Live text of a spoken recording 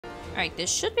Alright,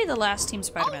 this should be the last Team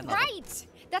Spider-Man level. Right!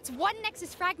 That's one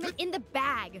Nexus fragment in the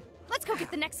bag. Let's go get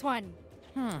the next one.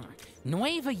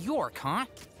 Nueva York, huh?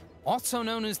 Also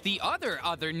known as the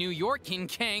other New York in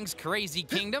Kang's crazy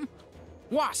kingdom.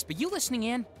 Wasp, are you listening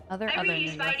in? Other I read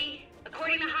you, New York. Spidey.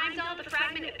 According to Heimdall, the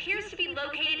fragment appears to be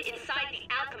located inside the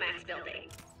Alchemax building.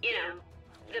 You know,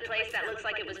 the place that looks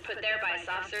like it was put there by a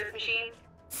soft serve machine.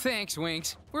 Thanks,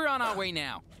 Winks. We're on our way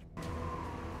now.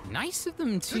 Nice of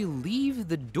them to leave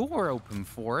the door open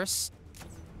for us.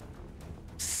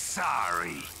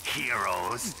 Sorry,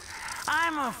 heroes.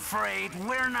 I'm afraid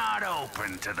we're not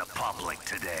open to the public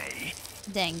today.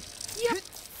 Dang. Yep,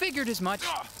 figured as much.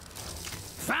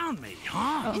 Found me,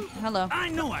 huh? Oh, hello. I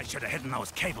knew I should have hidden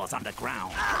those cables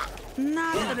underground.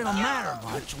 Not that it'll matter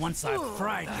much once I've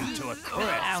fried you to a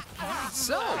crisp.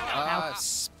 So,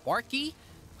 Sparky,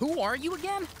 who are you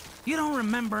again? You don't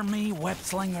remember me,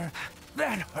 web-slinger?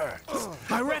 That hurts.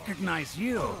 I recognize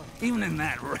you, even in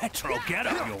that retro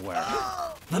getup you're wearing.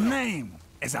 The name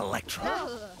is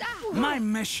Electro. My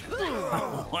mission?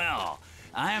 Well,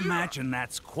 I imagine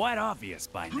that's quite obvious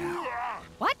by now.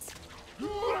 What?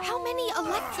 How many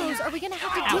Electros are we gonna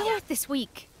have to deal with this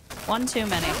week? One too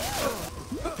many.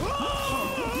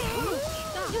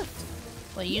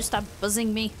 Will you stop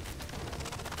buzzing me?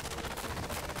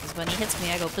 Because when he hits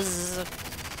me, I go buzz.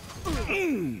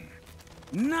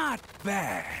 Not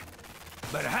bad.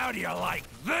 But how do you like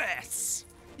this?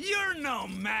 You're no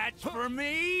match for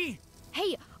me.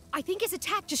 Hey, I think his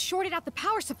attack just shorted out the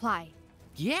power supply.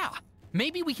 Yeah,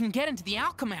 maybe we can get into the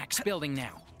Alchemax building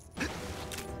now.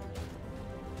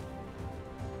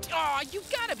 Aw, you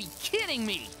gotta be kidding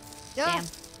me! Damn.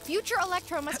 Future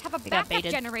Electro must have a got backup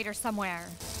baited. generator somewhere.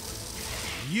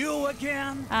 You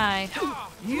again? Hi.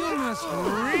 You must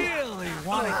really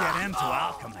want to get into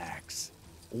Alchemax.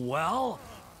 Well,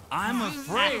 I'm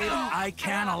afraid I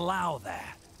can't allow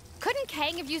that. Couldn't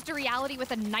Kang have used a reality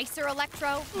with a nicer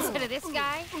Electro instead of this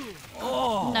guy?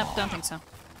 Oh, Nope, don't think so.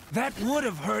 that would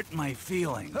have hurt my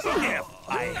feelings if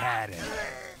I had it.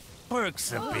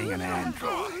 Perks of being an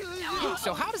android.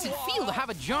 So how does it feel to have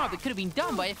a job that could have been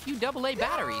done by a few AA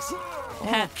batteries?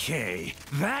 Okay,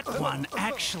 that one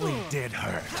actually did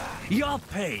hurt. You'll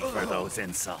pay for those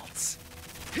insults.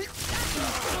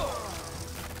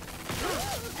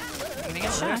 Gonna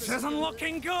get shot. This isn't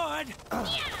looking good.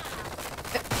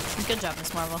 Good job,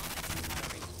 Miss Marvel.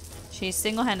 She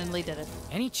single-handedly did it.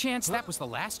 Any chance that was the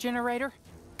last generator?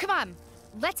 Come on,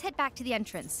 let's head back to the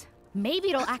entrance. Maybe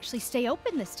it'll actually stay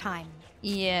open this time.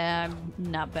 Yeah, I'm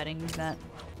not betting that.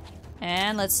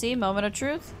 And let's see, moment of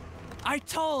truth. I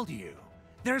told you.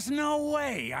 There's no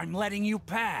way I'm letting you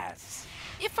pass.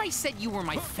 If I said you were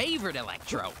my favorite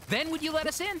Electro, then would you let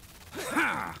us in?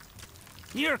 Huh.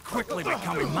 You're quickly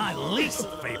becoming my least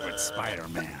favorite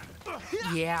Spider-Man.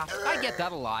 Yeah, I get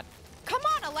that a lot. Come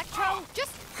on, Electro!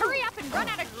 Just hurry up and run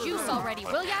out of juice already,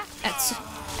 will ya? That's...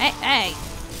 Hey!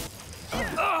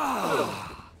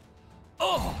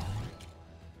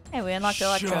 Hey, we unlocked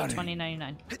Electro in Shutting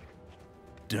 2099.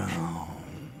 Down.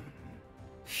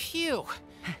 Phew,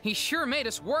 he sure made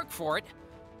us work for it.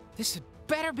 This had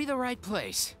better be the right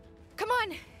place. Come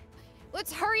on,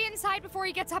 let's hurry inside before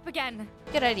he gets up again.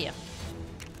 Good idea.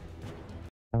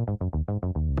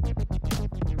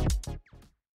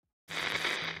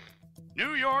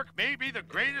 New York may be the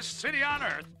greatest city on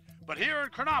Earth, but here in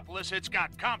Chronopolis it's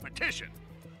got competition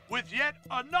with yet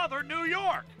another New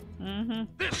York.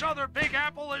 This other Big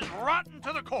Apple is rotten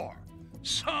to the core.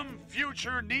 Some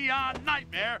future neon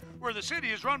nightmare where the city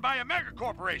is run by a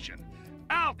megacorporation,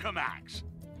 Alchemax.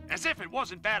 As if it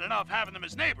wasn't bad enough having them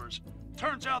as neighbors,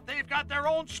 turns out they've got their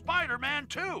own Spider-Man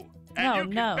too. And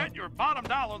you can bet your bottom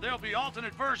dollar there'll be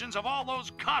alternate versions of all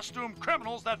those costume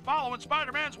criminals that follow in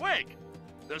Spider-Man's wake.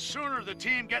 The sooner the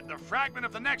team get the fragment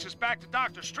of the Nexus back to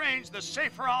Doctor Strange, the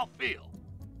safer I'll feel.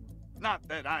 Not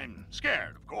that I'm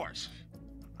scared, of course.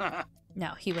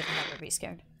 No, he would never be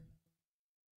scared.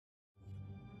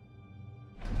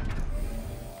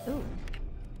 Ooh.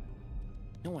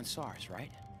 No one saw us,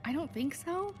 right? I don't think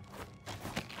so.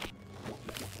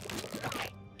 Okay,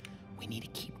 we need to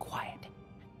keep quiet.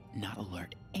 Not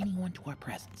alert anyone to our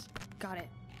presence. Got it.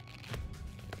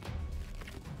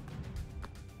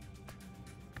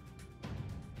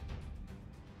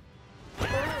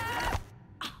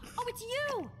 Oh, it's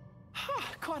you!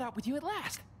 Caught up with you at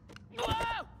last.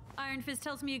 Whoa! Iron Fist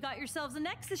tells me you got yourselves a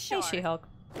Nexus Hey, shard. She-Hulk.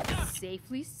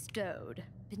 Safely stowed.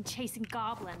 Been chasing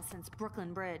goblins since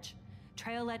Brooklyn Bridge.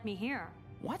 Trail led me here.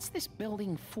 What's this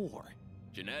building for?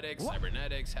 Genetics,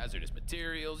 cybernetics, hazardous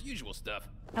materials, usual stuff.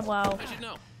 Hello. I should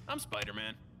know. I'm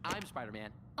Spider-Man. I'm Spider-Man.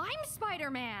 I'm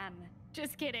Spider-Man.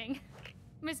 Just kidding.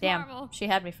 Miss Damn, Marvel. she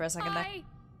had me for a second there. I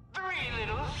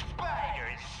little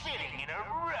spiders sitting in a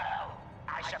row.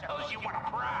 I suppose you want a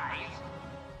prize?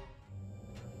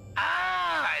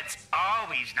 Ah, it's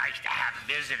always nice to have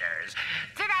visitors.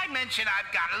 Did I mention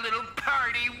I've got a little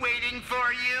party waiting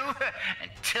for you?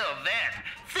 Until then,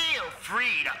 feel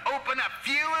free to open a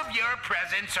few of your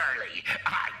presents early.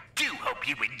 I do hope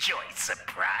you enjoy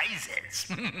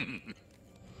surprises.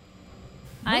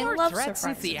 I More love threats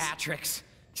and surprises. theatrics.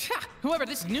 Tcha, whoever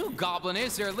this new goblin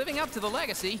is, they're living up to the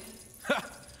legacy.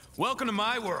 Welcome to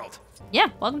my world. Yeah,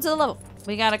 welcome to the level.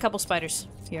 We got a couple spiders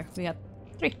here. We got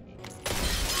 3.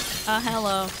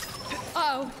 Hello.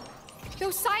 Oh,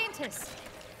 those scientists.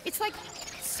 It's like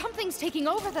something's taking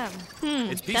over them.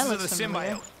 It's pieces of the looks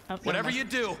familiar. symbiote. Oh, never Whatever mind. you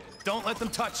do, don't let them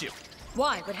touch you.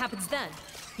 Why? What happens then?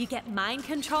 You get mind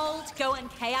controlled, go on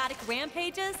chaotic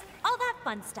rampages, all that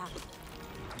fun stuff.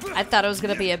 I thought it was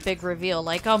gonna be a big reveal,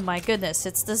 like, oh my goodness,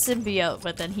 it's the symbiote,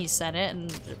 but then he said it,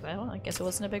 and, well, I guess it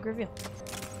wasn't a big reveal.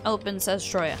 Open, says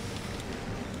Troya.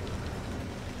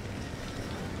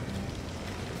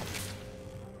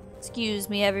 Excuse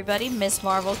me, everybody. Miss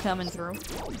Marvel coming through.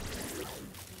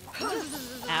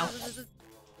 Ow.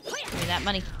 Give me that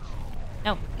money.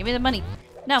 No, give me the money.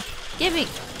 No, give me.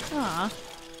 Aw.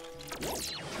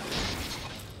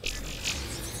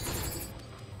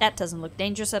 That doesn't look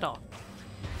dangerous at all.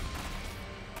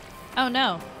 Oh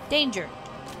no, danger.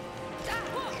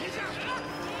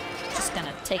 Just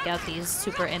gonna take out these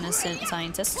super innocent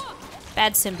scientists.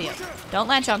 Bad symbiote. Don't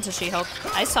latch onto She-Hulk.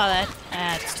 I saw that.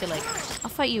 It's too late. I'll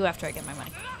fight you after I get my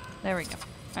money. There we go.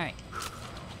 Alright.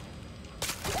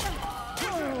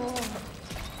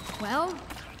 Well,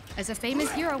 as a famous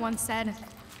hero once said,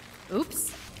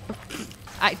 oops.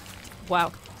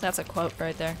 Wow, that's a quote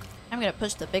right there. I'm gonna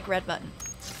push the big red button.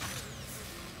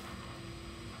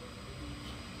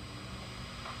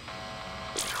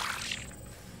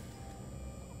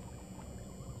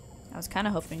 I was kind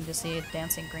of hoping to see a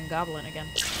dancing Green Goblin again.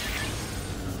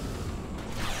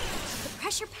 The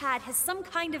pressure pad has some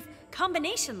kind of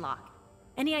combination lock.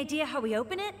 Any idea how we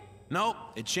open it? Nope,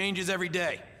 it changes every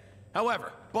day.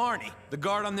 However, Barney, the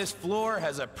guard on this floor,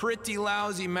 has a pretty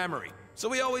lousy memory,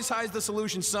 so he always hides the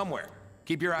solution somewhere.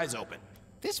 Keep your eyes open.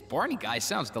 This Barney guy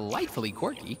sounds delightfully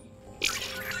quirky.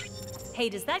 Hey,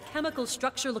 does that chemical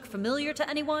structure look familiar to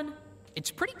anyone?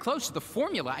 It's pretty close to the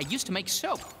formula I used to make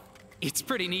soap. It's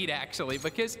pretty neat, actually,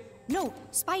 because... No,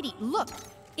 Spidey, look.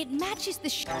 It matches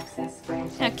the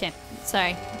Okay,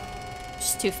 sorry.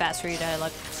 Just too fast for you,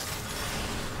 dialogue.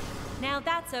 Now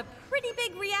that's a pretty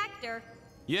big reactor.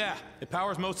 Yeah, it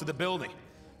powers most of the building.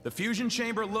 The fusion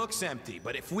chamber looks empty,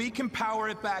 but if we can power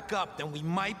it back up, then we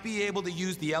might be able to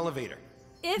use the elevator.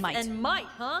 If Might. and might,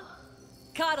 huh?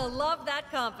 Gotta love that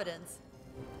confidence.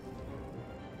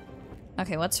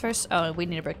 Okay, what's first? Oh, we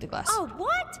need to break the glass. Oh,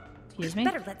 what? Excuse me?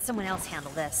 Better let someone else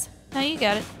handle this. No, you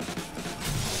got it.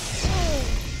 Oh,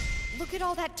 look at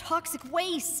all that toxic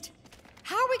waste.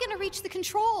 How are we gonna reach the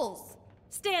controls?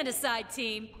 Stand aside,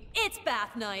 team. It's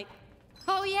bath night.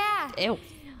 Oh yeah. Ew.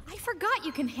 I forgot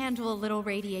you can handle a little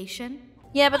radiation.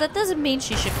 Yeah, but that doesn't mean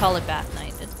she should call it bath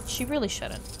night. She really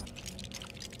shouldn't.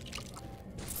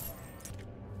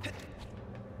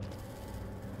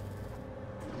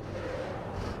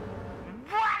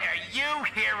 What are you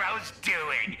heroes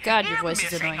doing? God, your You're voice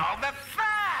is missing annoying. all the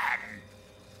fun.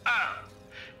 Oh,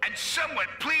 and someone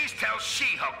please tell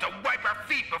She-Hulk to wipe her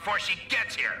feet before she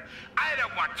gets here. I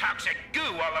don't want toxic goo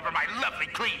all over my lovely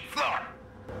clean floor.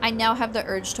 I now have the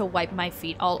urge to wipe my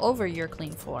feet all over your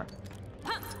clean floor.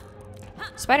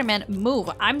 Spider-Man, move.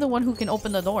 I'm the one who can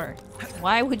open the door.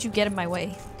 Why would you get in my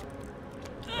way?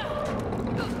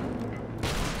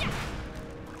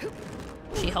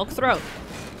 She-Hulk throat.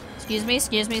 Excuse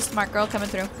me, smart girl coming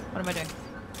through. What am I doing?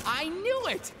 I knew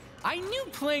it! I knew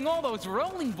playing all those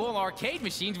rolling ball arcade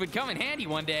machines would come in handy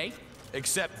one day.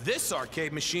 Except this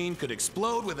arcade machine could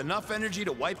explode with enough energy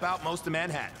to wipe out most of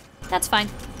Manhattan. That's fine.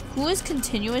 Who is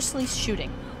continuously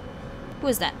shooting? Who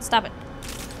is that? Stop it.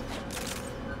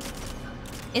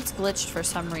 It's glitched for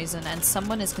some reason, and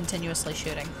someone is continuously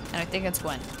shooting. And I think it's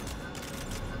Gwen.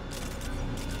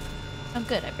 Oh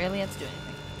good, I barely had to do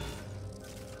anything.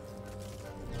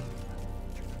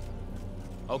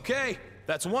 Okay,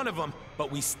 that's one of them,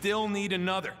 but we still need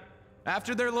another.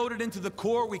 After they're loaded into the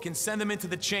core, we can send them into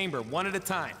the chamber, one at a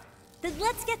time. Then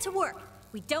let's get to work.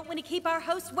 We don't want to keep our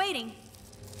host waiting.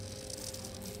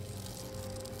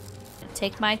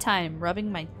 Take my time,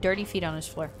 rubbing my dirty feet on his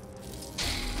floor.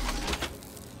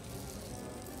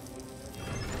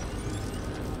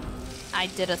 I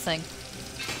did a thing.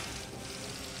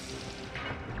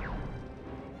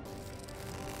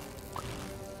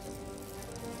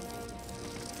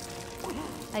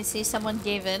 I see someone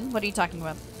gave in. What are you talking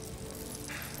about?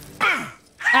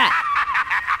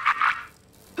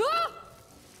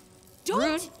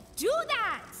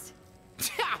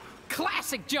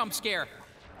 jump scare.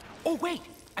 Oh, wait.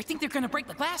 I think they're gonna break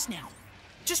the glass now.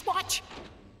 Just watch.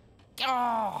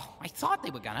 Oh, I thought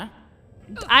they were gonna.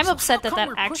 I'm So upset how that come that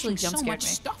we're actually pushing jump so scared much me.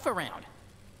 stuff around?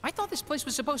 I thought this place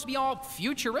was supposed to be all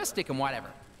futuristic and whatever.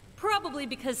 Probably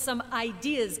because some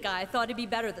ideas guy thought it'd be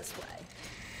better this way.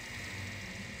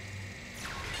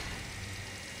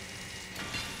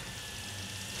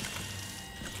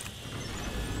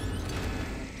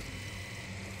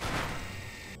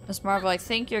 Miss Marvel, I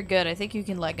think you're good. I think you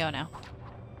can let go now.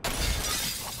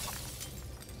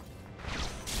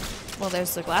 Well,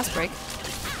 there's the glass break.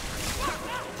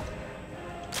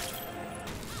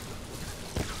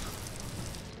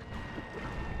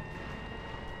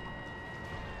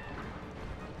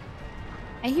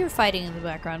 I hear fighting in the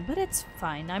background, but it's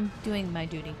fine. I'm doing my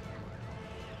duty.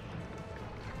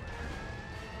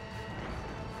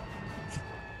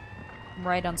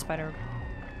 Right on Spider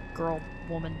Girl,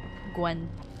 woman, Gwen.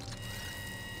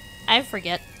 I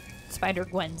forget Spider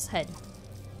Gwen's head.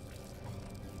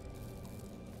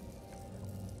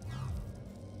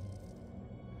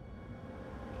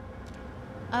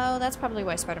 Oh, that's probably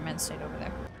why Spider-Man stayed over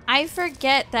there. I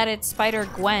forget that it's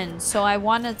Spider-Gwen, so I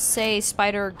want to say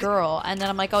Spider-Girl, and then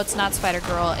I'm like, oh, it's not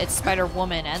Spider-Girl, it's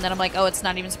Spider-Woman, and then I'm like, oh, it's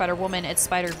not even Spider-Woman, it's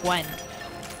Spider-Gwen.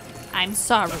 I'm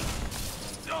sorry.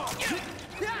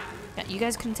 Yeah, you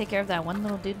guys couldn't take care of that one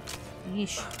little dude?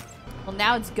 Yeesh. Well,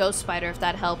 now it's Ghost Spider, if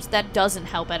that helps. That doesn't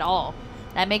help at all.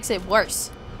 That makes it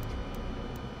worse.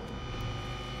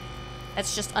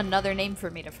 That's just another name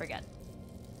for me to forget.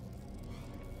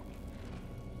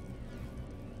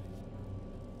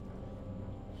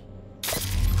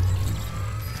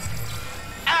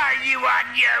 Are you on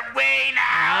your way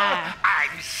now?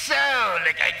 I'm so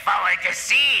looking forward to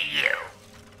seeing you.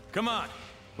 Come on,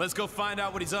 let's go find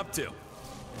out what he's up to.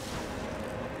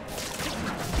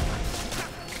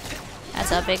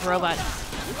 That's a big robot.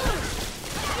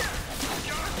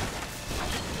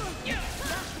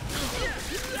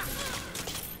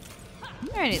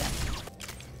 Alrighty then.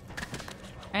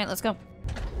 Alright, let's go.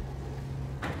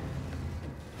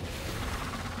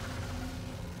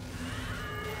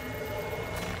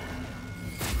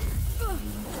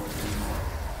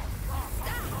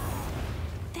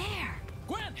 There!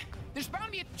 Gwen! There's bound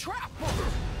to be a trap!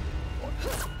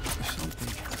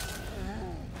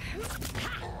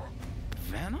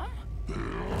 Venom?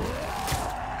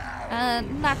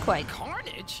 Not quite.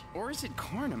 Carnage? Or is it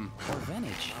Carnom or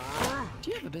Venage? Do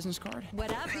you have a business card?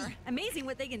 Whatever. Amazing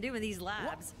what they can do in these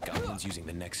labs. Goblin's using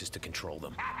the Nexus to control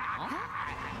them.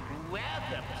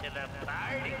 Welcome to the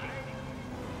party.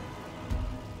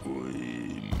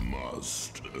 We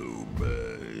must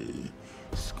obey.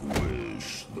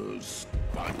 Squish the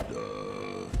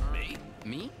spider.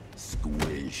 Me?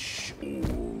 Squish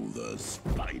all the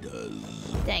spiders.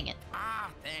 Dang it. Ah,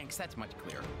 thanks. That's much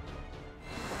clearer.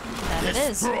 That it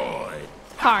is. Destroy!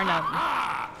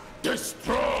 Carnom.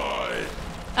 Destroy!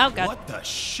 Oh god. What the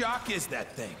shock is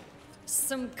that thing?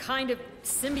 Some kind of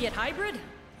symbiote hybrid?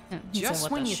 He said, Just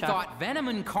 "What when the you shock?" thought Venom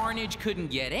and Carnage couldn't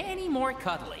get any more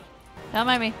cuddly. Don't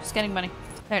mind me. Just getting money.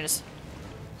 There it is.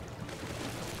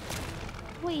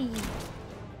 Whee.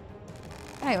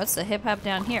 Alright, what's the hip hop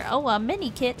down here? Oh, a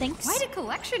mini kit, thanks. Quite a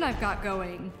collection I've got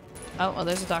going. Oh, well,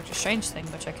 there's a Doctor Strange thing,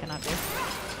 which I cannot do.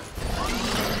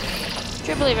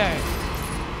 True Believer.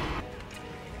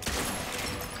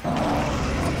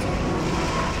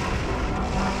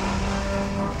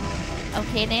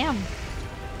 Okay, damn.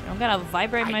 I don't gotta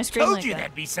vibrate my screen Told like you that.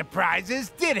 there'd be surprises,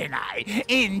 didn't I?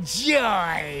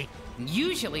 Enjoy!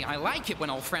 Usually I like it when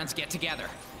old friends get together.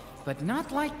 But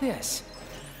not like this.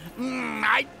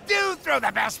 I do throw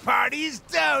the best parties,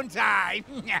 don't I?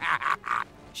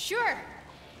 Sure.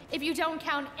 If you don't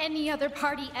count any other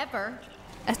party ever.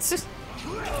 That's just...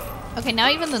 Okay, now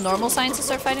even the normal scientists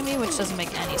are fighting me, which doesn't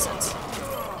make any sense.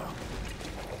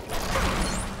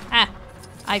 Ah.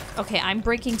 Okay, I'm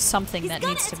breaking something that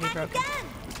needs to be broken. Again.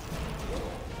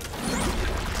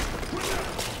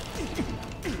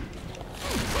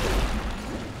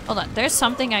 Hold on, there's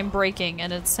something I'm breaking,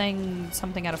 and it's saying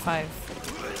something out of 5.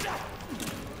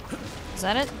 Is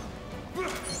that it?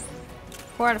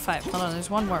 4 out of 5. Hold on, there's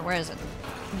one more. Where is it?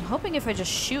 I'm hoping if I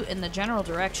just shoot in the general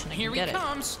direction, I Here can get he it.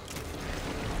 comes.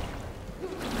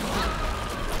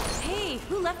 Hey,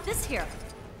 who left this here?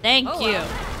 Thank Oh, you. wow.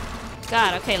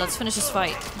 God, okay, let's finish this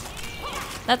fight.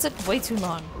 That took way too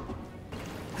long.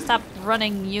 Stop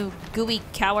running, you gooey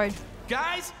coward.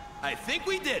 Guys, I think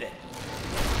we did it.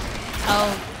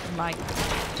 Oh my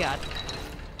god.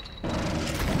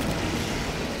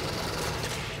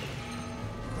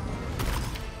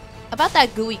 About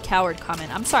that gooey coward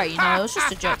comment, I'm sorry, you know, it was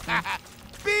just a joke, man.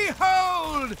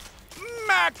 Behold!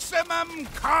 Maximum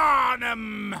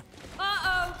Carnom!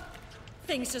 Uh-oh.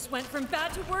 Things just went from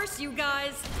bad to worse, you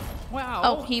guys. Wow.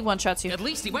 Oh, he one-shots you. At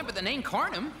least he went with the name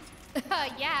Carnom.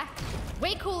 Yeah.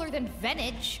 Way cooler than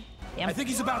Venage. Damn. I think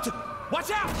he's about to...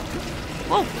 Watch out!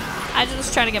 Whoa! I was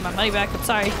just trying to get my money back. I'm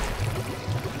sorry.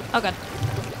 Oh god.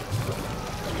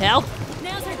 Help!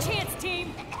 Now's our chance,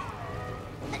 team.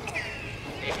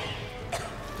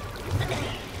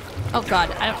 Oh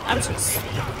god. I'm just...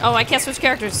 Oh, I can't switch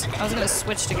characters. I was gonna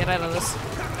switch to get out of this.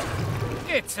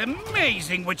 It's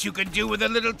amazing what you can do with a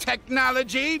little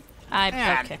technology. And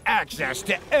okay. access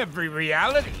to every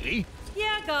reality.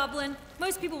 Yeah, Goblin.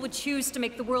 Most people would choose to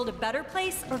make the world a better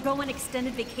place or go on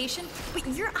extended vacation, but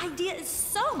your idea is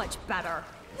so much better.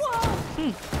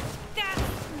 Whoa! That's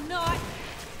not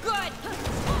good.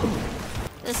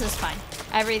 This is fine.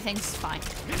 Everything's fine.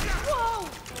 Whoa!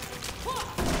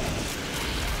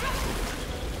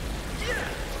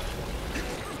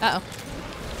 Uh-oh.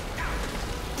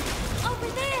 Over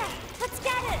there! Let's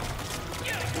get it!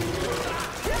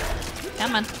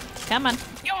 Come on. Come on.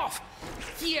 Oh,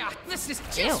 yeah, this is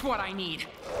just what I need.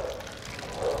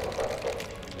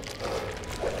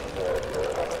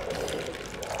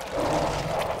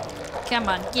 Come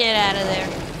on. Get out of there.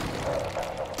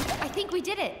 I think we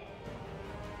did it.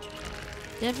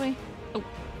 Did we? Oh,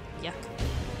 yuck.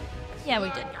 Yeah, we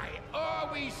did. I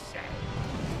always say,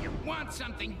 you want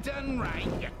something done right,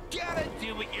 you gotta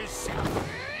do it yourself.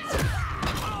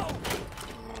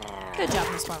 Good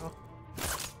job, Miss Marvel.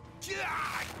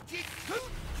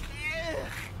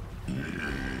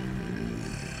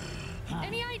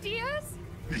 Any ideas?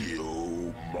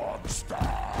 You monster.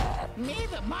 Me,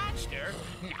 the monster?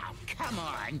 Now, come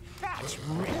on. That's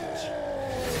rich.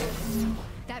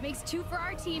 That makes 2 for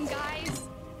our team, guys.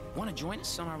 Want to join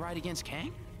us on our ride against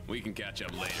Kang? We can catch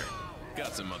up later.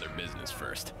 Got some other business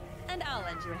first. And I'll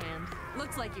lend you a hand.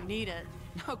 Looks like you need it.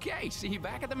 Okay, see you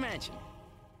back at the mansion.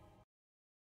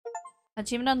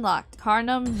 Achievement unlocked.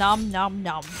 Carnom Nom Nom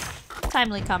Nom.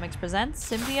 Timely Comics presents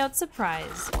Symbiote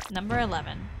Surprise. Number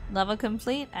 11. Level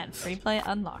complete and free play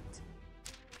unlocked.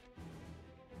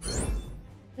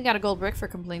 We got a gold brick for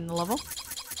completing the level.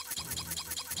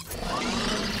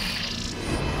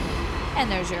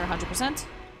 And there's your 100%.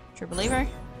 True believer.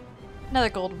 Another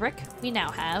gold brick. We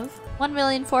now have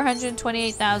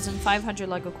 1,428,500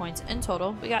 Lego coins in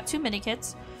total. We got 2 mini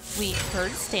kits. We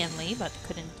heard Stanley, but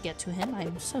couldn't get to him.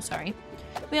 I'm so sorry.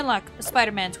 We unlock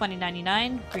Spider-Man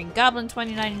 2099, Green Goblin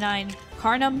 2099,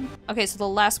 Carnom. Okay, so the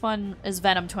last one is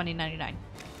Venom 2099.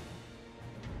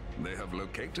 They have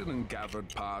located and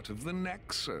gathered part of the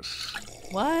Nexus.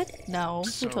 What? No.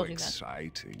 So Who told you that?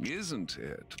 exciting, isn't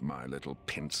it, my little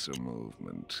pincer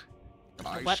movement?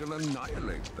 I What? shall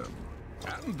annihilate them.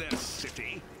 And their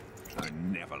city. I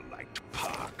never liked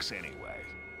parks anyway.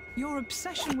 Your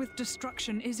obsession with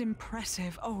destruction is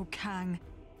impressive, oh Kang.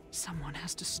 Someone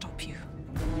has to stop you.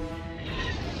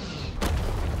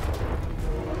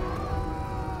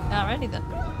 Alrighty then.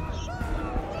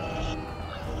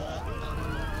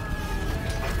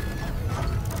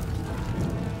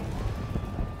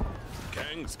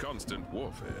 Kang's constant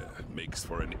warfare makes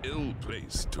for an ill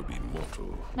place to be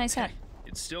mortal. Nice hat.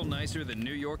 It's still nicer than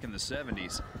New York in the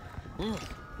 70s.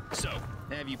 So,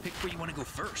 have you picked where you want to go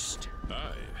first?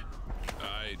 I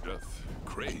doth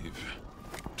crave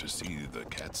to see the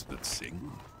cats that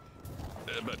sing.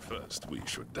 But first, we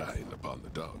should dine upon the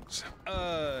dogs.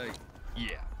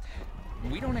 Yeah.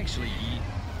 We don't actually eat...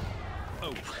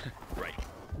 Oh, right.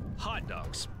 Hot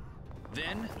dogs.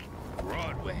 Then,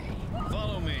 Broadway.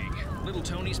 Follow me. Little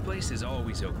Tony's place is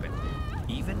always open.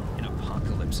 Even in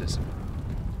apocalypses.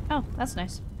 Oh, that's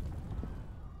nice.